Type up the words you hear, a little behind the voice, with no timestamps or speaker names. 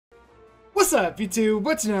What's up, YouTube?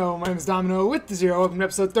 What's new? My name is Domino with the Zero. Welcome to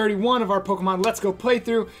episode 31 of our Pokemon Let's Go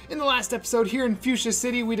playthrough. In the last episode here in Fuchsia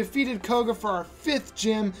City, we defeated Koga for our 5th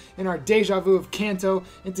gym in our Deja Vu of Kanto.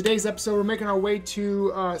 In today's episode, we're making our way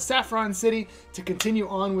to Saffron City to continue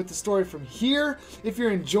on with the story from here. If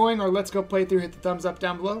you're enjoying our Let's Go playthrough, hit the thumbs up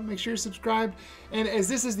down below. Make sure you're subscribed. And as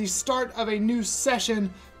this is the start of a new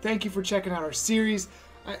session, thank you for checking out our series.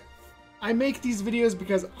 I make these videos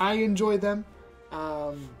because I enjoy them.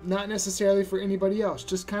 Not necessarily for anybody else,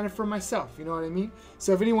 just kind of for myself, you know what I mean?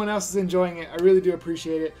 So if anyone else is enjoying it, I really do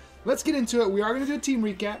appreciate it. Let's get into it. We are going to do a team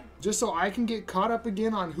recap, just so I can get caught up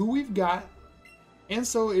again on who we've got, and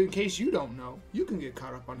so in case you don't know, you can get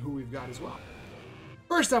caught up on who we've got as well.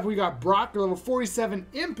 First up, we got Brock, level 47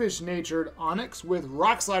 Impish-natured Onix with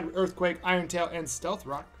Rock Slide, Earthquake, Iron Tail, and Stealth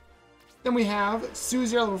Rock. Then we have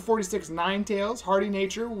Suzy, level 46 Ninetales, Hardy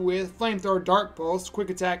Nature with Flamethrower, Dark Pulse, Quick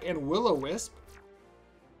Attack, and Will-O-Wisp.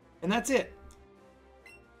 And that's it.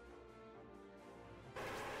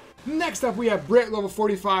 Next up, we have Britt, level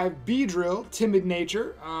 45, Beedrill, Timid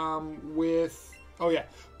Nature, with,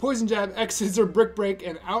 Poison Jab, X-Scissor, Brick Break,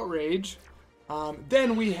 and Outrage.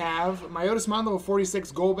 Then we have Myotismon, level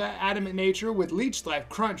 46, Golbat, Adamant Nature, with Leech Life,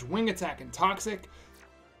 Crunch, Wing Attack, and Toxic.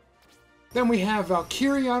 Then we have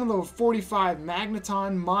Valkyrion, level 45,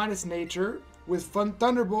 Magneton, Modest Nature, with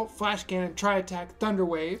Thunderbolt, Flash Cannon, Tri-Attack, Thunder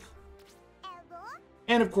Wave.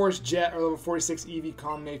 And of course, Jet, our level 46 Eevee,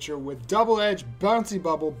 Calm Nature with Double Edge, Bouncy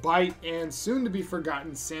Bubble, Bite, and soon to be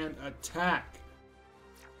forgotten Sand Attack.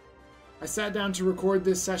 I sat down to record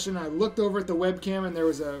this session. I looked over at the webcam, and there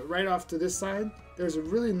was right off to this side, there's a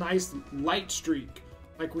really nice light streak,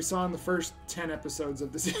 like we saw in the first 10 episodes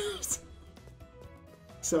of the series.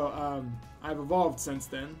 So I've evolved since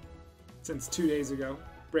then, since 2 days ago,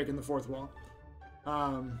 breaking the fourth wall.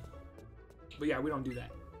 But yeah, we don't do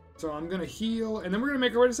that. So I'm going to heal, and then we're going to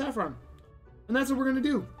make our way to Saffron. And that's what we're going to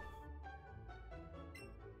do.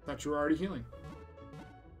 Thought you were already healing.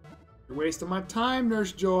 You're wasting my time,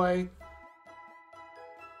 Nurse Joy.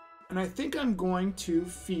 And I think I'm going to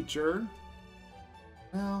feature...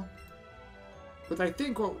 Well... But I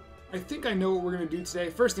think I know what we're going to do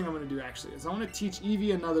today. First thing I'm going to do, actually, is I want to teach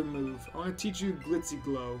Eevee another move. I want to teach you Glitzy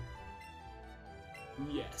Glow.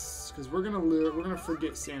 Yes, because we're going to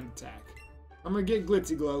forget Sand Attack. I'm going to get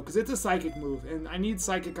Glitzy Glow because it's a Psychic move, and I need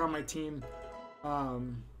Psychic on my team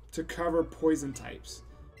to cover Poison types.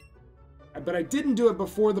 But I didn't do it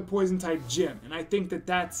before the Poison type gym, and I think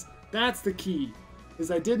that's the key,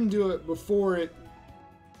 is I didn't do it before it...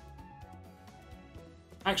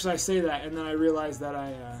 Actually, I say that, and then I realize that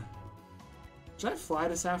should I fly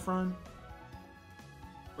to Saffron?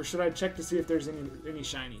 Or should I check to see if there's any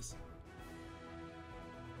shinies?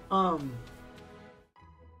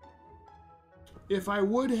 If I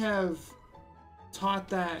would have taught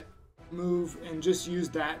that move and just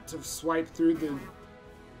used that to swipe through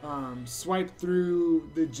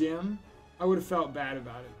the gym, I would have felt bad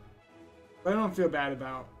about it. But I don't feel bad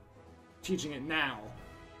about teaching it now.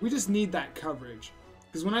 We just need that coverage.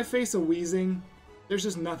 Because when I face a Weezing, there's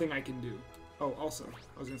just nothing I can do. Oh, also,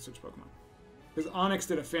 I was going to switch Pokemon. Because Onix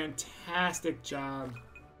did a fantastic job.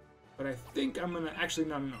 But I think I'm going to... Actually,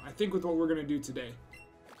 no. I think with what we're going to do today...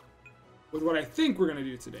 With what I think we're going to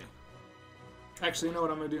do today. Actually, you know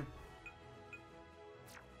what I'm going to do?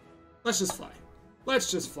 Let's just fly. Let's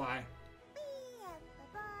just fly.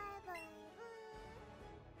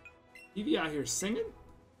 Eevee out here singing?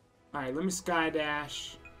 Alright, let me Sky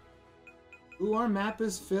Dash. Ooh, our map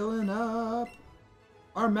is filling up.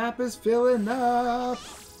 Our map is filling up.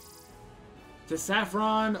 To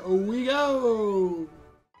Saffron we go.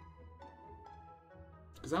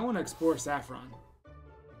 Because I want to explore Saffron.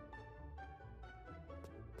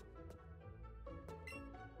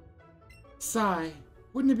 Sigh.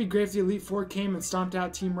 Wouldn't it be great if the Elite Four came and stomped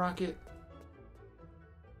out Team Rocket?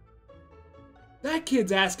 That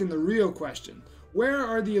kid's asking the real question.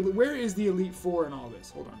 Where is the Elite Four in all this?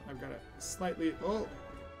 Hold on, I've got it slightly... Oh,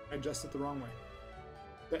 I adjusted the wrong way.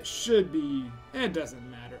 That should be... It doesn't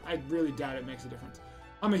matter. I really doubt it makes a difference.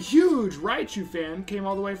 I'm a huge Raichu fan. Came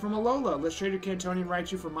all the way from Alola. Let's trade your Cantonian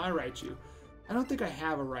Raichu for my Raichu. I don't think I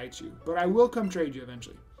have a Raichu, but I will come trade you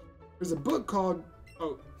eventually. There's a book called...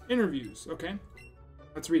 Oh, Interviews, okay?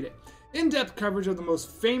 Let's read it. In-depth coverage of the most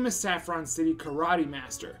famous Saffron City karate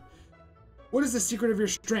master. What is the secret of your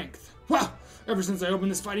strength? Well, ever since I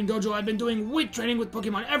opened this fighting dojo, I've been doing weight training with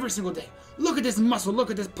Pokemon every single day. Look at this muscle,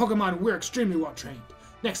 look at this Pokemon, we're extremely well trained.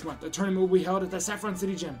 Next month, a tournament will be held at the Saffron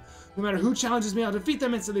City Gym. No matter who challenges me, I'll defeat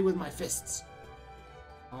them instantly with my fists.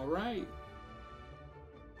 Alright.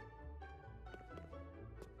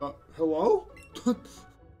 Hello?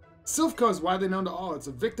 Silphco is widely known to all. It's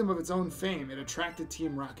a victim of its own fame. It attracted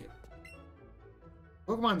Team Rocket.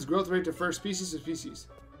 Pokemon's growth rate differs species to species.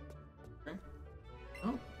 Okay.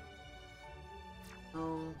 Oh.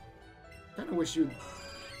 Oh. Kind of wish you'd...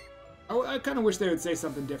 I kind of wish they would say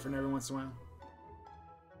something different every once in a while.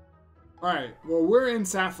 Alright, well, we're in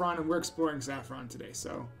Saffron and we're exploring Saffron today,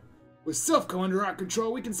 so... With Silphco under our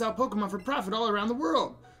control, we can sell Pokemon for profit all around the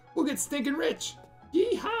world. We'll get stinking rich.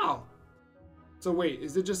 Yee-haw! So wait,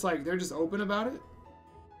 is it just like, they're just open about it?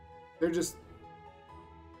 They're just...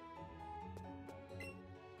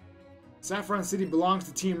 Saffron City belongs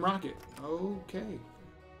to Team Rocket. Okay.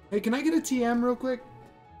 Hey, can I get a TM real quick?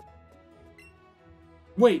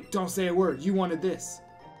 Wait, don't say a word. You wanted this.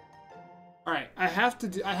 Alright, I have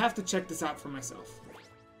to check this out for myself.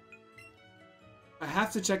 I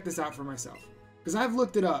have to check this out for myself. Because I've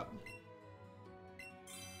looked it up.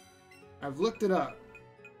 I've looked it up.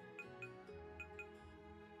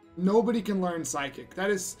 Nobody can learn Psychic.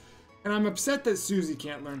 That is... And I'm upset that Susie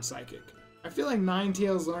can't learn Psychic. I feel like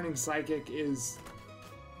Ninetales learning Psychic is...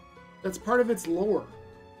 That's part of its lore.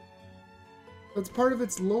 That's part of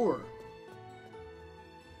its lore.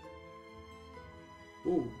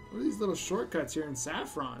 Ooh, what are these little shortcuts here in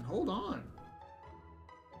Saffron? Hold on.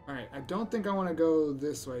 Alright, I don't think I want to go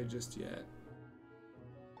this way just yet.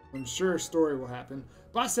 I'm sure a story will happen.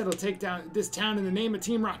 Boss said he'll take down this town in the name of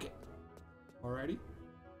Team Rocket. Alrighty.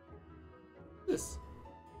 This.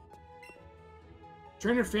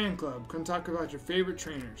 Trainer Fan Club. Come talk about your favorite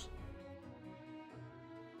trainers.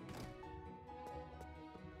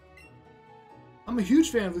 I'm a huge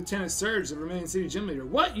fan of Lieutenant Surge, the Vermilion City Gym Leader.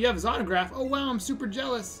 What? You have his autograph? Oh wow, I'm super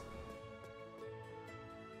jealous.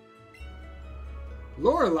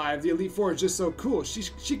 Lorelei of the Elite Four is just so cool.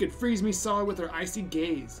 She could freeze me solid with her icy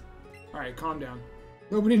gaze. Alright, calm down.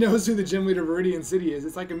 Nobody knows who the Gym Leader of Viridian City is.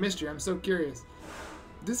 It's like a mystery. I'm so curious.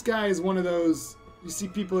 This guy is one of those... You see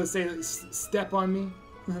people that say, step on me?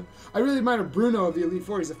 I really admire Bruno of the Elite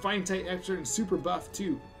Four. He's a fighting type expert and super buff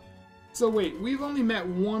too. So wait, we've only met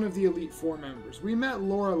one of the Elite Four members. We met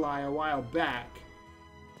Lorelei a while back.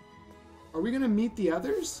 Are we going to meet the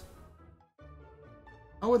others?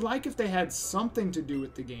 I would like if they had something to do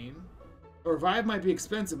with the game. Or Revive might be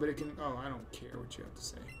expensive, but it can... Oh, I don't care what you have to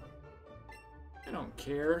say. I don't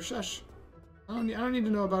care. Shush. I don't need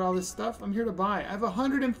to know about all this stuff. I'm here to buy. I have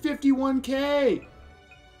 151k!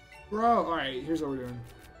 Bro, alright, here's what we're doing.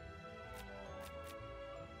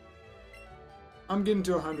 I'm getting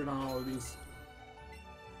to 100 on all of these.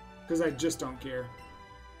 Because I just don't care.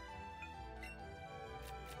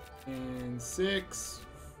 And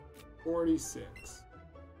 646.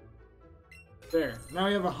 There. Now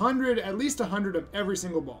we have 100, at least 100 of every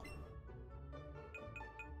single ball.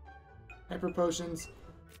 Hyper potions.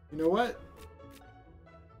 You know what?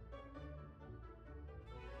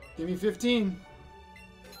 Give me 15.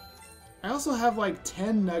 I also have like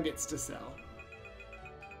 10 nuggets to sell.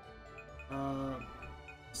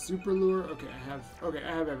 Super lure. Okay, I have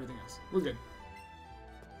everything else. We're good.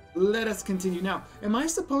 Let us continue. Now, am I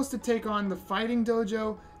supposed to take on the fighting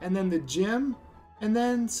dojo and then the gym and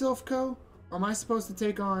then Silphco? Or am I supposed to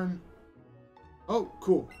take on... Oh,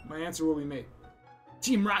 cool. My answer will be made.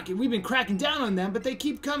 Team Rocket, we've been cracking down on them, but they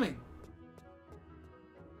keep coming.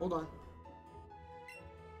 Hold on.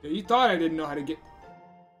 Yeah, you thought I didn't know how to get...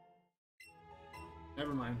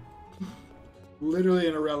 Never mind. Literally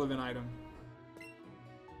an irrelevant item.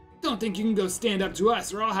 Don't think you can go stand up to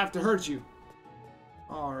us or I'll have to hurt you.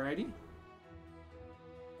 Alrighty.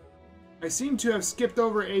 I seem to have skipped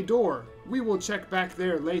over a door. We will check back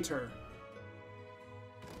there later.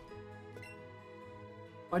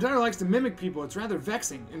 My daughter likes to mimic people. It's rather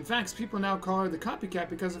vexing. In fact, people now call her the copycat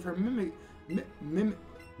because of her mimicry.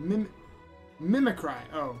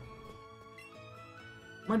 Oh.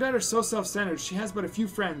 My daughter's so self-centered. She has but a few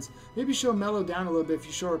friends. Maybe she'll mellow down a little bit if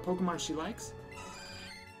you show her Pokemon she likes.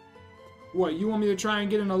 What, you want me to try and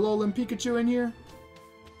get an Alolan Pikachu in here?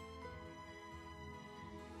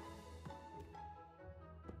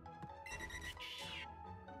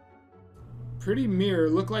 Pretty mirror,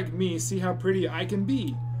 look like me, see how pretty I can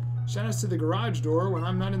be. Shoutouts to the garage door when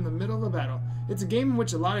I'm not in the middle of a battle. It's a game in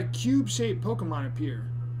which a lot of cube-shaped Pokemon appear.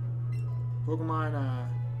 Pokemon,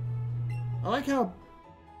 I like how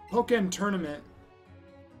Pokémon Tournament,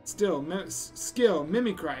 still, skill,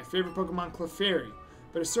 Mimicry, favorite Pokemon Clefairy.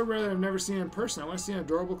 But it's so rare that I've never seen it in person. I want to see an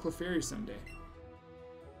adorable Clefairy someday.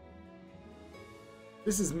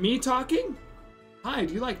 This is me talking? Hi,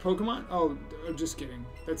 do you like Pokemon? Oh, just kidding.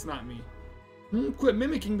 That's not me. Quit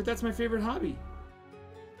mimicking, but that's my favorite hobby.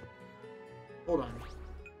 Hold on.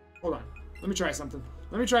 Hold on. Let me try something.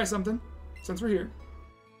 Let me try something, since we're here.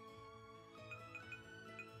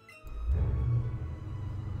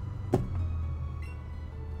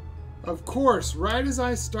 Of course, right as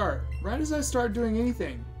I start doing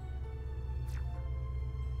anything.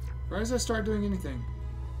 Right as I start doing anything.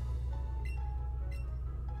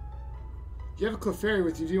 You have a Clefairy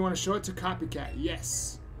with you. Do you want to show it to Copycat?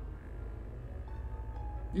 Yes.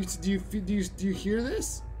 Do you hear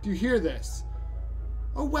this? Do you hear this?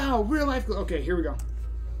 Oh wow, real life. Okay, here we go.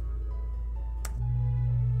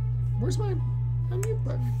 Where's my mute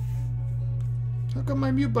button? How come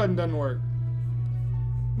my mute button doesn't work?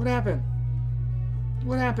 What happened?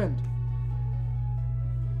 What happened?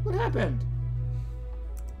 What happened?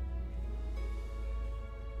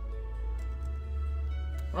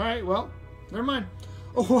 Alright, well, never mind.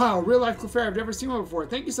 Oh wow, real life Clefairy. I've never seen one before.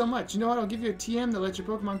 Thank you so much. You know what? I'll give you a TM that lets your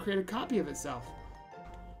Pokemon create a copy of itself.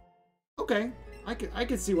 Okay, I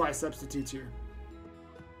could see why substitutes here.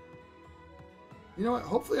 You know what?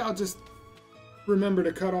 Hopefully I'll just remember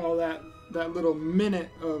to cut all that little minute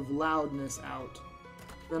of loudness out.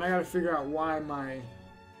 Then I gotta figure out why my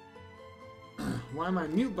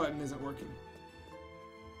mute button isn't working.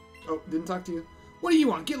 Oh, didn't talk to you. What do you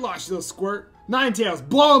want? Get lost, you little squirt. Ninetales,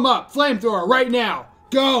 blow him up! Flamethrower, right now!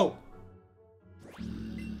 Go!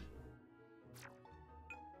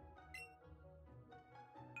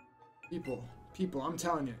 People, I'm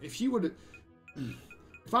telling you, if he would,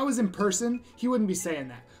 if I was in person, he wouldn't be saying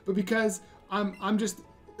that. But because I'm just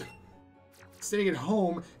sitting at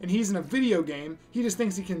home and he's in a video game, he just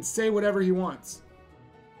thinks he can say whatever he wants.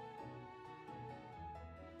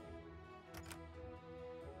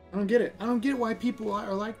 I don't get it. I don't get why people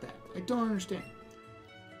are like that. I don't understand.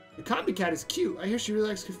 The Copycat is cute. I hear she really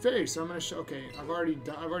likes Clefairy, so I'm gonna show. Okay, I've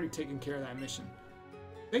already taken care of that mission.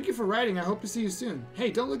 Thank you for writing. I hope to see you soon. Hey,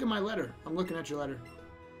 don't look at my letter. I'm looking at your letter.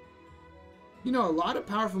 You know, a lot of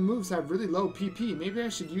powerful moves have really low PP. Maybe I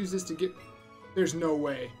should use this to get... There's no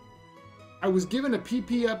way. I was given a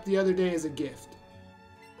PP up the other day as a gift.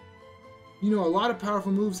 You know, a lot of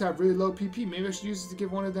powerful moves have really low PP. Maybe I should use this to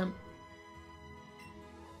give one of them...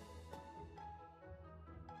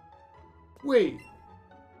 Wait.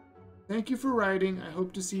 Thank you for writing. I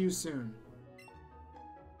hope to see you soon.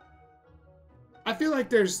 I feel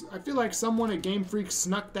like someone at Game Freak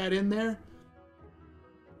snuck that in there.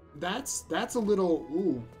 That's a little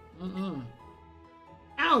ooh.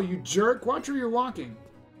 Ow, you jerk. Watch where you're walking.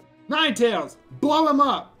 Ninetales, blow him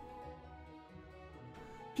up.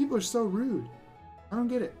 People are so rude. I don't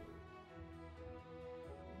get it.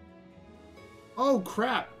 Oh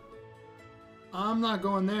crap. I'm not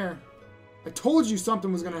going there. I told you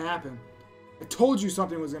something was going to happen. I told you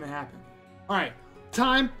something was going to happen. Alright,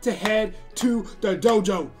 time to head to the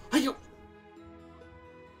dojo. Hi-yo.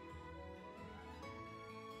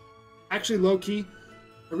 Actually, low-key,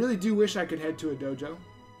 I really do wish I could head to a dojo.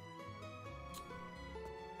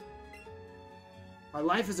 My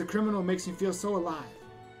life as a criminal makes me feel so alive.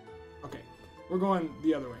 Okay, we're going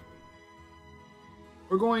the other way.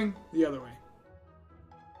 We're going the other way.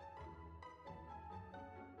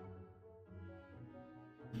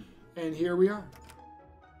 And here we are.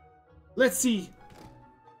 Let's see.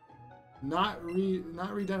 Not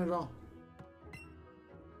redone at all.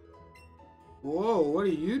 Whoa, what are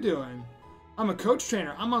you doing? I'm a coach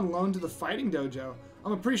trainer. I'm on loan to the fighting dojo.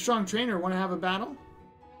 I'm a pretty strong trainer. Want to have a battle?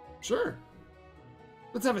 Sure.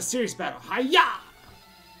 Let's have a serious battle. Hi-ya!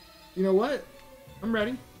 You know what? I'm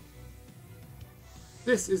ready.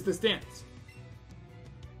 This is the stance.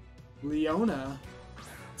 Leona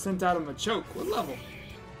sent out a Machoke. What level?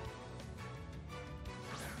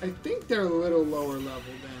 I think they're a little lower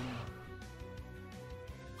level than...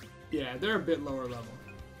 Yeah, they're a bit lower level.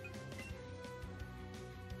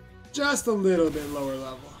 Just a little bit lower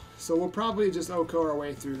level. So we'll probably just OHKO our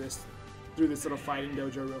way through this little fighting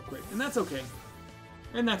dojo real quick. And that's okay.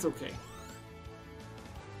 And that's okay.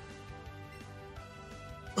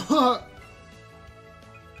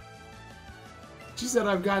 She said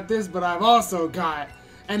I've got this, but I've also got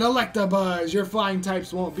an Electabuzz. Your flying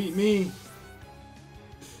types won't beat me.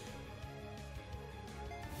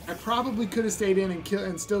 I probably could have stayed in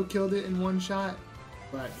and still killed it in one shot,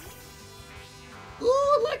 but...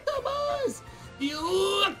 Ooh, Electabuzz!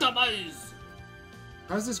 Electabuzz!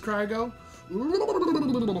 How's this cry go?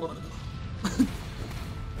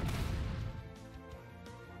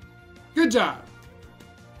 Good job!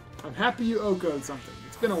 I'm happy you OHKO'd something.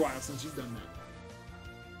 It's been a while since you've done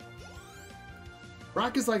that.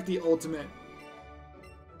 Brock is like the ultimate...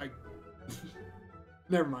 Like...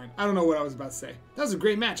 Never mind. I don't know what I was about to say. That was a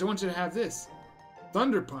great match. I want you to have this.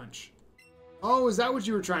 Thunder Punch. Oh, is that what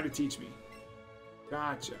you were trying to teach me?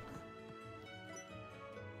 Gotcha.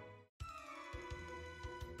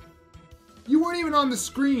 You weren't even on the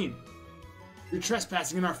screen. You're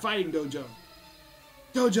trespassing in our fighting dojo.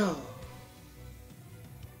 Dojo.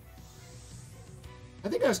 I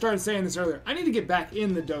think I started saying this earlier. I need to get back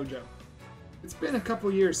in the dojo. It's been a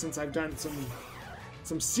couple years since I've done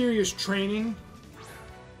some serious training.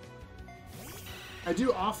 I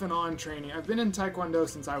do off and on training. I've been in Taekwondo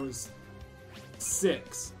since I was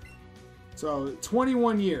 6. So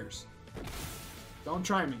 21 years. Don't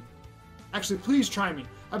try me. Actually, please try me.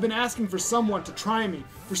 I've been asking for someone to try me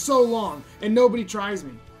for so long, and nobody tries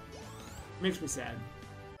me. It makes me sad.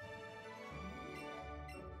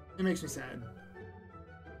 It makes me sad.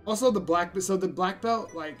 Also, the black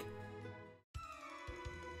belt, like,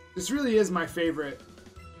 this really is my favorite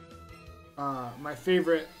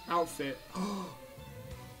outfit.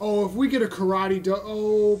 Oh, if we get a karate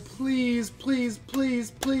oh, please, please, please,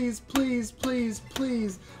 please, please, please,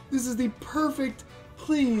 please. This is the perfect,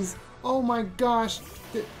 please. Oh my gosh.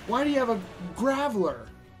 Why do you have a graveler?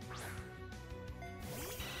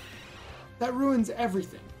 That ruins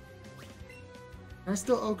everything. Can I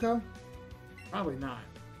still Oko? Probably not.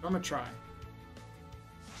 I'm gonna try.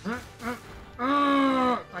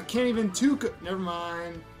 I can't even Tuka. Never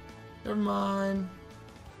mind. Never mind.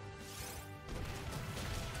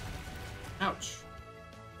 Ouch.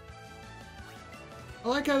 I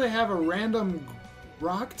like how they have a random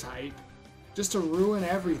rock type just to ruin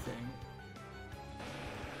everything.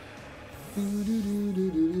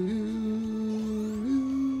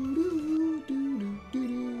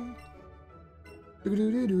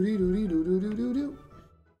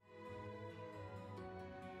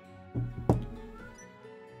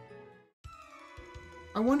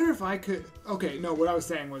 I wonder if I could... Okay, no, what I was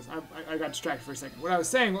saying was... I got distracted for a second. What I was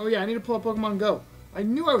saying... Oh yeah, I need to pull up Pokemon Go. I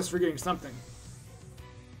knew I was forgetting something.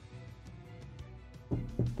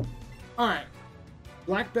 Alright.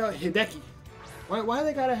 Black Belt Hideki. Why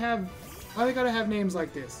they gotta have names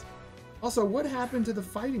like this? Also, what happened to the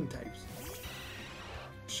fighting types?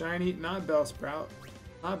 Shiny, not Bellsprout.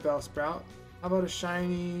 Not Bellsprout. How about a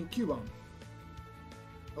shiny Cubone?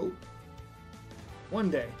 Oh.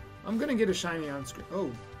 One day. I'm gonna get a shiny on screen.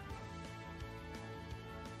 Oh.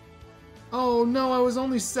 Oh no, I was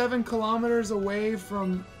only 7 kilometers away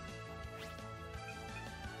from...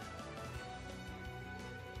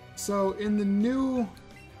 So in the new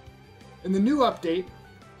update,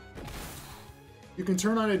 you can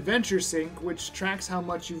turn on Adventure Sync, which tracks how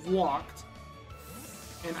much you've walked.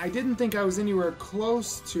 And I didn't think I was anywhere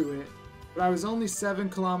close to it, but I was only 7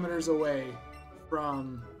 kilometers away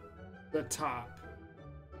from the top.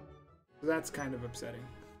 So that's kind of upsetting.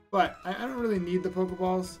 But I don't really need the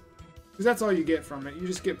Pokeballs, because that's all you get from it. You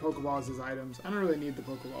just get Pokeballs as items. I don't really need the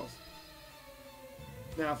Pokeballs.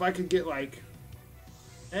 Now, if I could get, like,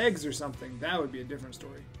 eggs or something, that would be a different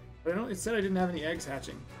story. But it said I didn't have any eggs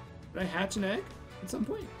hatching. Did I hatch an egg at some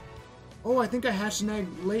point? Oh, I think I hatched an egg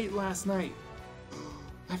late last night.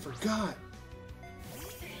 I forgot.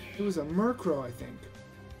 It was a Murkrow, I think.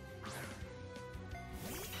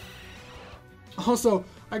 Also,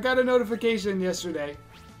 I got a notification yesterday.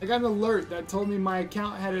 I got an alert that told me my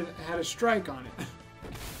account had a strike on it.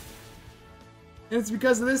 And it's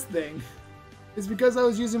because of this thing. It's because I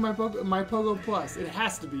was using my Pogo Plus. It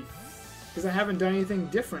has to be. Because I haven't done anything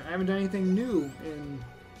different. I haven't done anything new in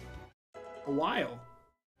a while.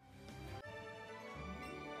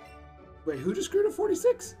 Wait, who just grew to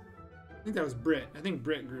 46? I think that was Brit. I think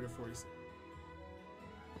Brit grew to 46.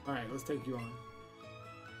 Alright, let's take you on.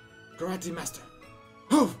 Karate Master.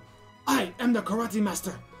 Oh! I am the Karate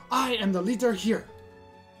Master. I am the leader here.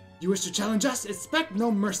 You wish to challenge us? Expect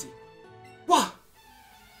no mercy. Wah!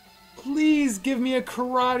 Please give me a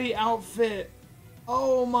karate outfit.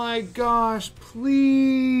 Oh my gosh,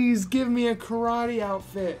 please give me a karate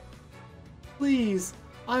outfit. Please,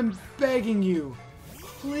 I'm begging you.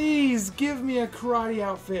 Please give me a karate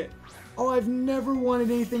outfit. Oh, I've never wanted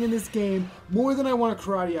anything in this game more than I want a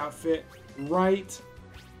karate outfit right.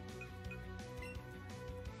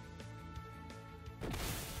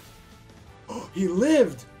 Oh, he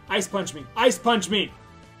lived. Ice punch me. Ice punch me.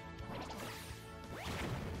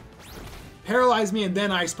 Paralyze me and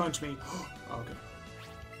then ice punch me. Okay.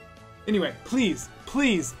 Anyway, please,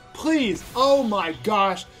 please, please. Oh my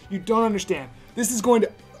gosh. You don't understand. This is going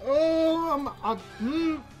to... Oh,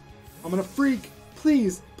 I'm gonna freak.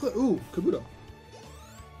 Please. Ooh, Kabuto.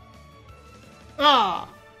 Ah.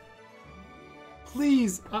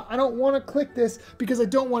 Please. I don't want to click this because I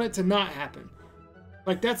don't want it to not happen.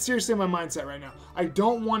 Like, that's seriously my mindset right now. I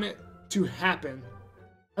don't want it to happen.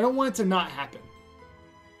 I don't want it to not happen.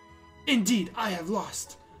 Indeed, I have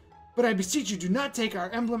lost. But I beseech you, do not take our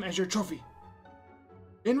emblem as your trophy.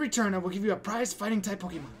 In return, I will give you a prized fighting type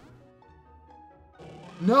Pokemon.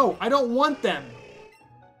 No, I don't want them.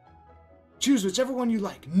 Choose whichever one you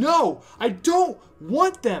like. No, I don't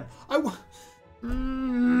want them. I want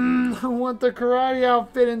the karate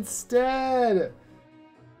outfit instead.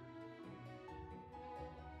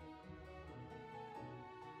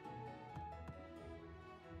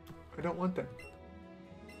 I don't want them.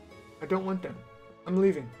 I don't want them. I'm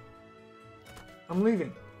leaving. I'm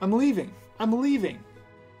leaving. I'm leaving. I'm leaving.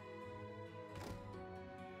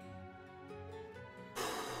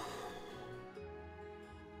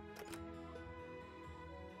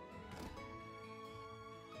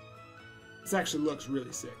 This actually looks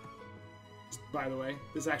really sick. Just by the way,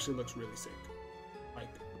 this actually looks really sick. Like,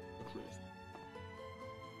 looks really sick.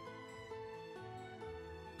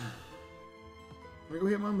 Let me go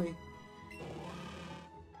hit Hitmonlee.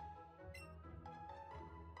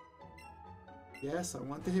 Yes, I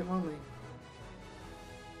want the Hitmonlee.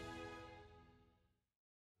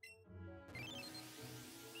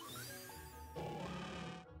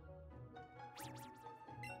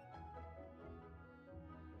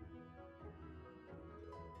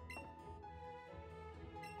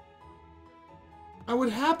 I would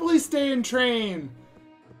happily stay and train.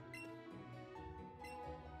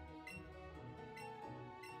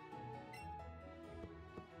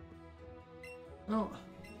 No.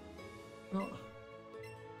 No.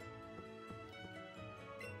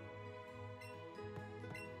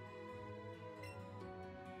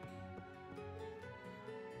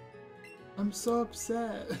 I'm so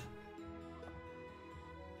upset.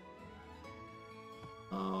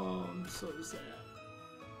 Oh, I'm so sad.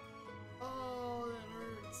 Oh, that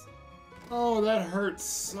hurts. Oh, that hurts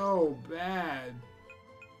so bad.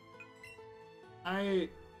 I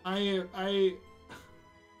really,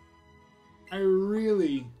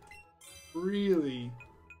 really,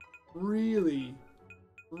 really,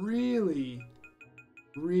 really,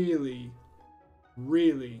 really,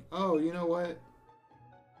 really. Oh, you know what?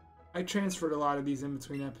 I transferred a lot of these in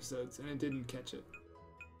between episodes and it didn't catch it.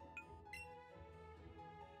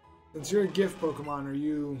 Since you're a gift Pokemon, are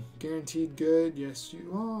you guaranteed good? Yes, you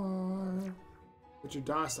are. What's your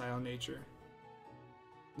docile nature?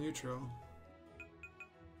 Neutral.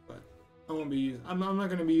 But I won't be using. I'm not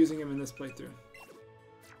going to be using him in this playthrough.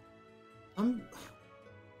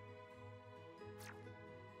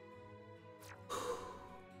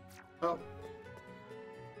 Oh.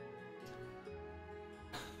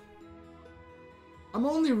 I'm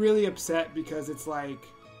only really upset because it's like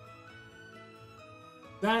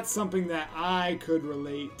that's something that I could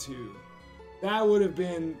relate to. That would have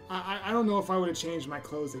been, I don't know if I would have changed my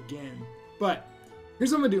clothes again. But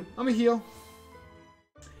here's what I'm going to do. I'm going to heal.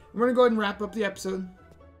 We're going to go ahead and wrap up the episode.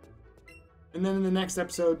 And then in the next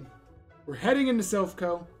episode, we're heading into Silph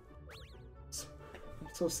Co. I'm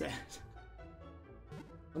so sad.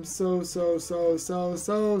 I'm so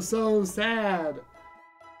sad.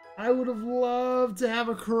 I would have loved to have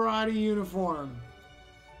a karate uniform.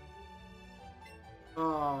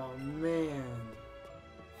 Oh, man.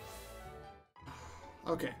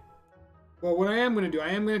 Okay. Well, what I am going to do, I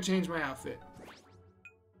am going to change my outfit.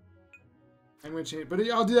 I'm going to change, but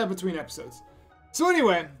I'll do that between episodes. So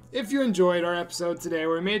anyway, if you enjoyed our episode today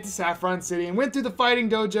where we made it to Saffron City and went through the fighting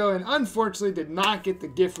dojo and unfortunately did not get the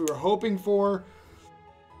gift we were hoping for,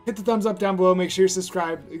 hit the thumbs up down below. Make sure you're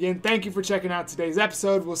subscribed. Again, thank you for checking out today's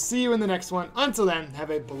episode. We'll see you in the next one. Until then,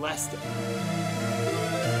 have a blessed day.